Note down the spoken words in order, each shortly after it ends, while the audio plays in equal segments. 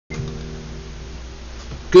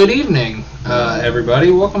Good evening, everybody.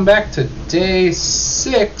 Welcome back to day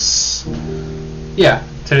 6. Yeah,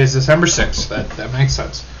 today's December 6th. That makes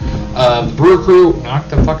sense. The Brew Crew, knock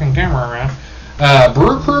the fucking camera around.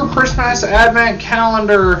 Brew Crew Christmas Advent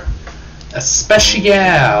Calendar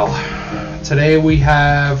Especial. Today we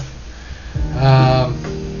have,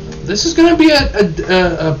 this is going to be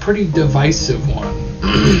a pretty divisive one.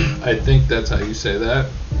 I think that's how you say that.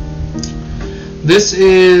 This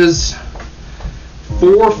is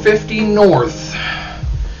 450 North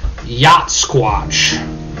Yacht Squatch.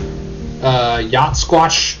 Yacht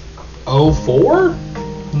Squatch 04?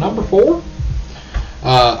 Number 4?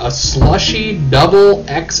 A slushy double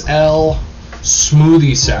XL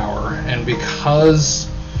smoothie sour. And because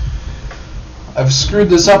I've screwed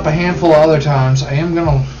this up a handful of other times, I am going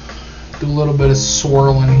to do a little bit of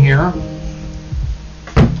swirling here.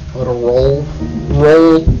 A little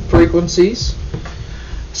roll frequencies.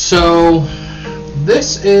 So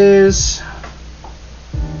this is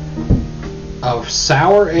a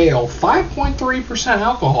sour ale, 5.3%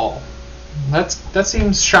 alcohol. That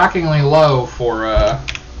seems shockingly low for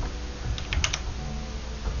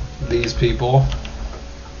these people.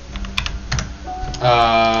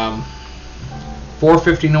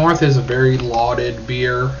 450 North is a very lauded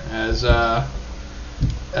beer, as the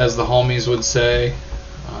homies would say.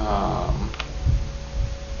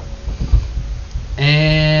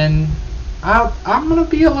 And I'm going to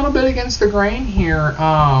be a little bit against the grain here.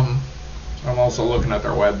 I'm also looking at their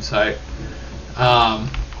website.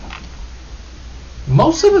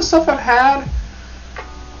 Most of the stuff I've had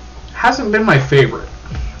hasn't been my favorite.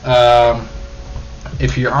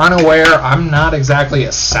 If you're unaware, I'm not exactly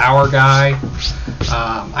a sour guy.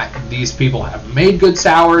 These people have made good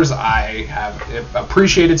sours. I have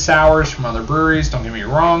appreciated sours from other breweries, don't get me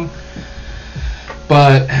wrong.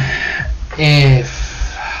 But if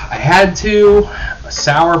I had to, a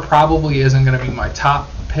sour probably isn't going to be my top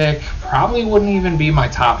pick. Probably wouldn't even be my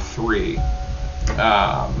top 3.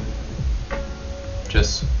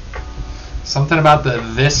 Just something about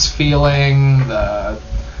this feeling. I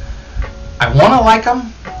want to like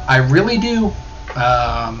them. I really do.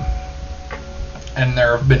 And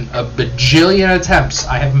there have been a bajillion attempts.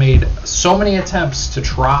 I have made so many attempts to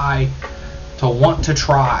want to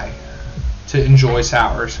try to enjoy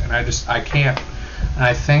sours, and I can't. And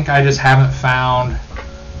I think I just haven't found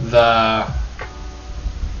the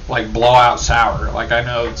blowout sour. Like, I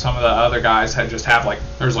know some of the other guys there's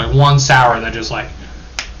one sour that just like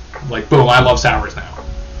boom, I love sours now.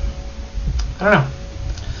 I don't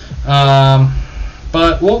know.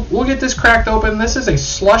 But we'll get this cracked open. This is a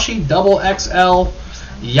slushy double XL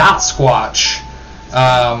Yacht Squatch,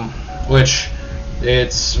 which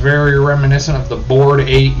it's very reminiscent of the Board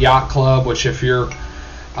 8 Yacht Club, which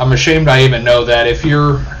I'm ashamed I even know that. If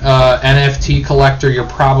you're NFT collector, you're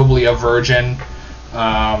probably a virgin.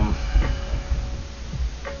 But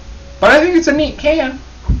I think it's a neat can.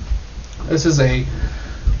 This is a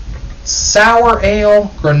sour ale,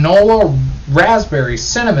 granola, raspberry,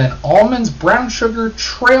 cinnamon, almonds, brown sugar,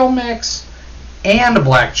 trail mix, and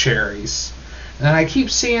black cherries. And I keep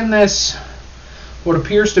seeing this, what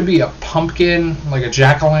appears to be a pumpkin, like a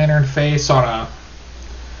jack-o'-lantern face on a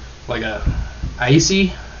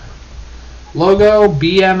icy logo,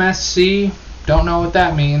 BMSC. Don't know what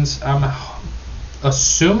that means. I'm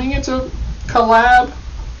assuming it's a collab.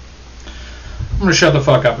 I'm gonna shut the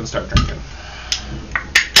fuck up and start drinking.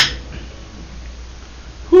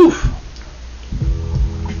 Whew.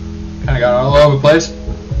 Kinda got all over the place.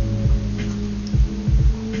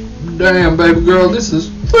 Damn, baby girl, this is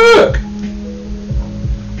fuck.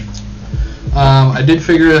 I did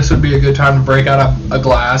figure this would be a good time to break out a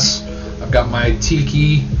glass. I've got my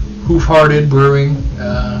Tiki Hoof-Hearted Brewing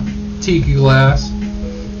Tiki glass.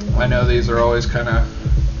 I know these are always kind of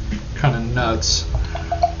nuts.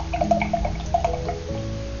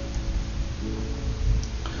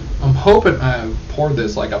 I'm hoping I poured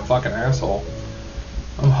this like a fucking asshole.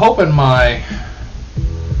 I'm hoping my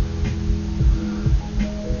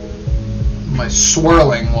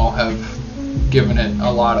swirling will have given it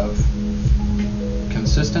a lot of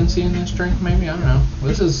consistency in this drink, maybe. I don't know.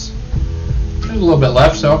 There's a little bit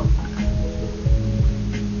left, so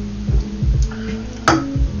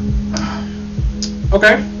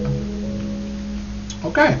okay,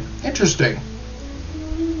 interesting.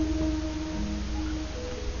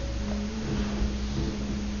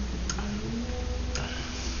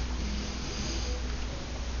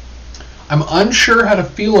 I'm unsure how to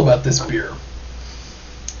feel about this beer.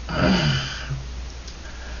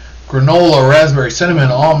 Granola, raspberry, cinnamon,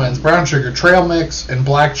 almonds, brown sugar, trail mix, and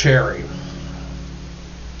black cherry.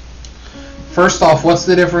 First off, what's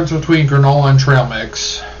the difference between granola and trail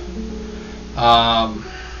mix?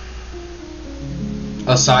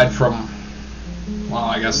 Aside from, well,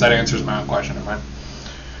 I guess that answers my own question.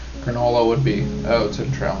 Granola would be oats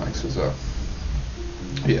and trail mix is a,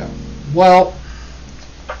 yeah. Well,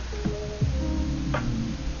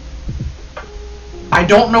 I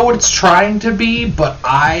don't know what it's trying to be, but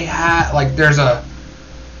I had, like, there's a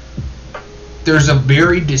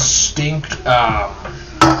very distinct,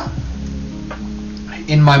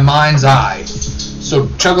 in my mind's eye. So,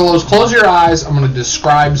 chugalos, close your eyes. I'm going to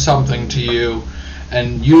describe something to you,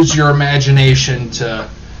 and use your imagination to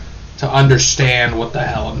understand what the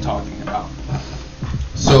hell I'm talking about.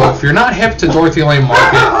 So, if you're not hip to Dorothy Lane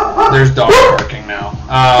Market, there's dog barking now.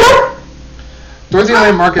 Dorothy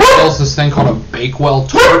Lane Market sells this thing called a Bakewell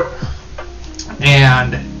tart,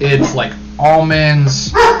 and it's like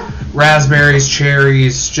almonds, raspberries,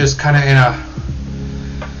 cherries, just kind of in a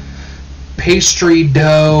pastry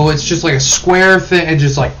dough. It's just like a square thing. It's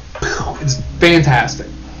just like, it's fantastic.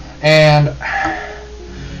 And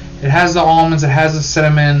it has the almonds, it has the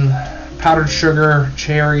cinnamon, powdered sugar,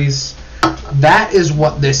 cherries. That is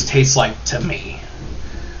what this tastes like to me.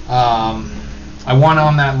 I went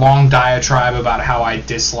on that long diatribe about how I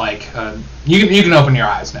dislike. You can open your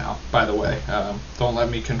eyes now, by the way. Don't let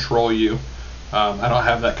me control you. I don't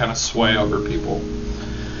have that kind of sway over people.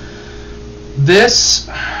 This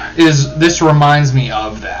reminds me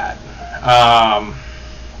of that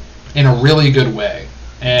in a really good way.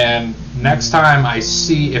 And next time I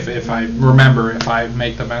see, if I remember, if I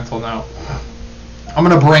make the mental note, I'm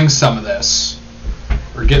gonna bring some of this,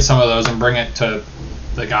 or get some of those and bring it to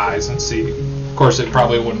the guys and see. Of course, it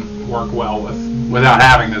probably wouldn't work well without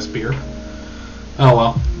having this beer. Oh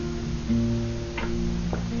well.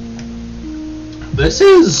 This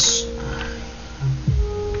is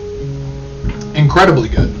incredibly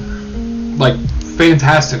good, like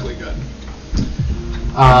fantastically good.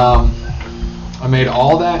 I made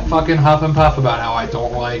all that fucking huff and puff about how I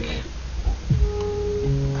don't like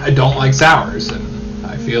sours, and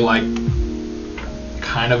I feel like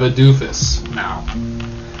kind of a doofus now.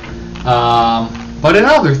 But in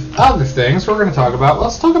other things we're gonna talk about.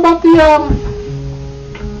 Let's talk about the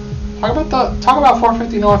talk about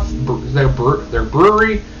 450 North, their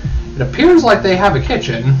brewery. It appears like they have a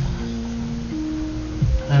kitchen,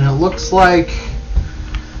 and it looks like,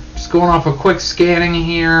 just going off a quick scanning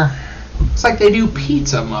here, looks like they do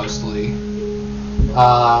pizza mostly.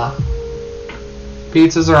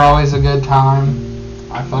 Pizzas are always a good time.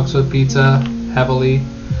 I fucks with pizza heavily.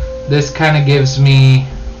 This kind of gives me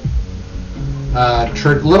a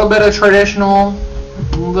little bit of traditional,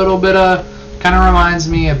 a little bit of, kind of reminds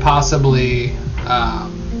me of possibly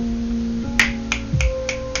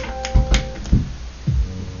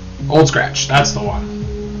Old Scratch. That's the one.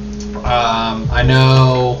 I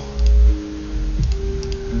know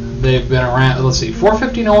they've been around. Let's see,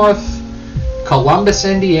 450 North, Columbus,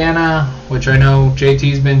 Indiana, which I know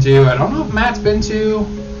JT's been to. I don't know if Matt's been to.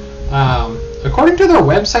 According to their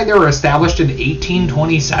website, they were established in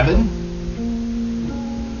 1827.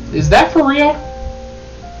 Is that for real?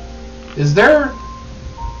 Is there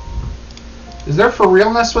for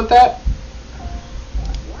realness with that?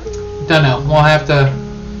 Don't know. We'll have to.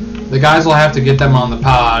 The guys will have to get them on the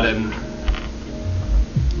pod and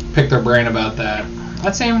pick their brain about that.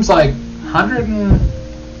 That seems like 100 and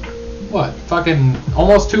what? Fucking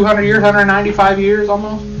almost 200 years, 195 years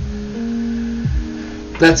almost.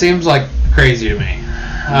 That seems like crazy to me.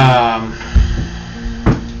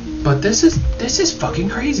 But this is fucking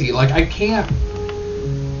crazy. Like, I can't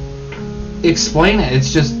explain it.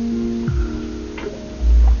 It's just,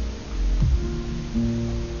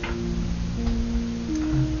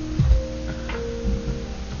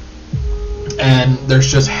 and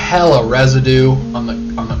there's just hella residue on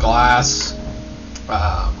the glass.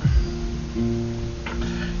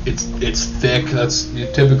 It's thick. That's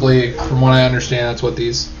typically, from what I understand, that's what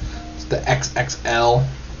the XXL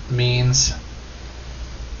means.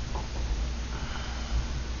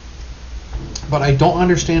 But I don't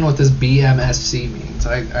understand what this BMSC means.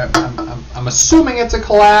 I'm assuming it's a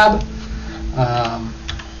collab.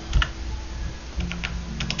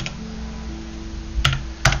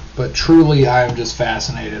 But truly, I'm just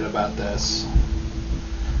fascinated about this.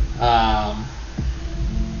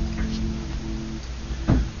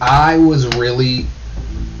 I was really,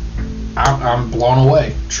 I'm blown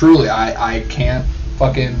away. Truly, I can't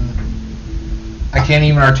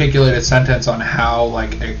even articulate a sentence on how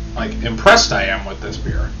like impressed I am with this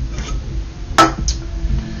beer.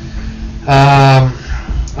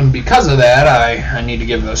 And because of that, I need to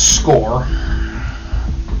give it a score.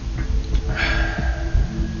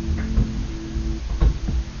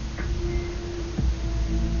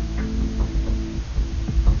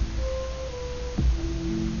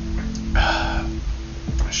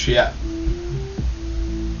 yet.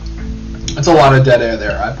 It's a lot of dead air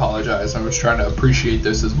there. I apologize. I was trying to appreciate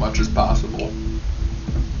this as much as possible.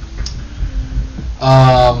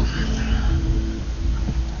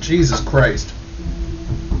 Jesus Christ.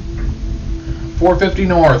 450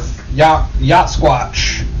 North, Yacht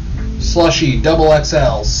Squatch, Slushy, Double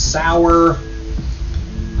XL, Sour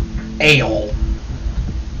Ale,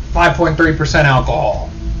 5.3% alcohol.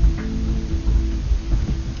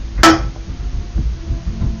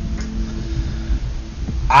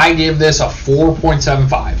 I give this a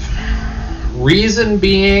 4.75. Reason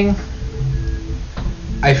being,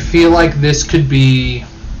 I feel like this could be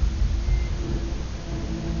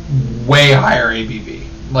way higher ABV.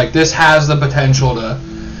 Like, this has the potential to.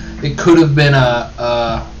 It could have been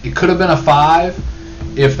a 5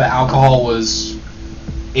 if the alcohol was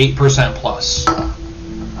 8% plus.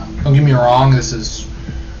 Don't get me wrong. This is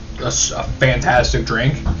a fantastic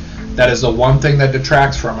drink. That is the one thing that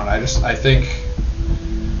detracts from it. I think,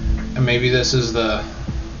 and maybe this is the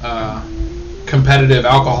competitive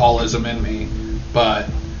alcoholism in me, but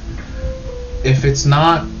if it's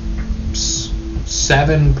not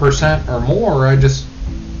 7% or more, I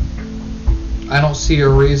don't see a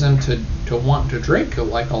reason to want to drink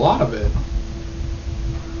like a lot of it.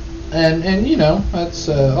 And you know, that's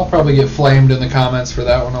I'll probably get flamed in the comments for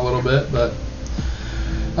that one a little bit, but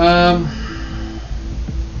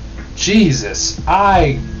Jesus,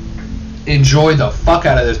 I enjoy the fuck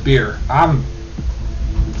out of this beer. I'm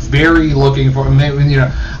very looking for, maybe, you know,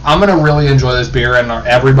 I'm gonna really enjoy this beer, and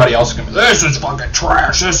everybody else is gonna be, this is fucking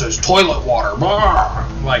trash, this is toilet water, blah.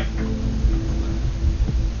 Like,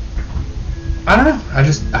 I don't know.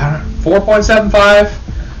 4.75.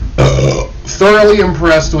 Thoroughly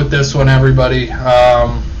impressed with this one, everybody.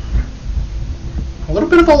 A little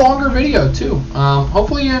bit of a longer video too.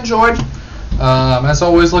 Hopefully you enjoyed. As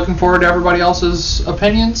always, looking forward to everybody else's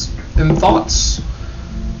opinions and thoughts.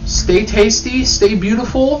 Stay tasty, stay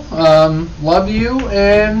beautiful. Love you,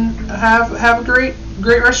 and have a great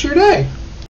rest of your day.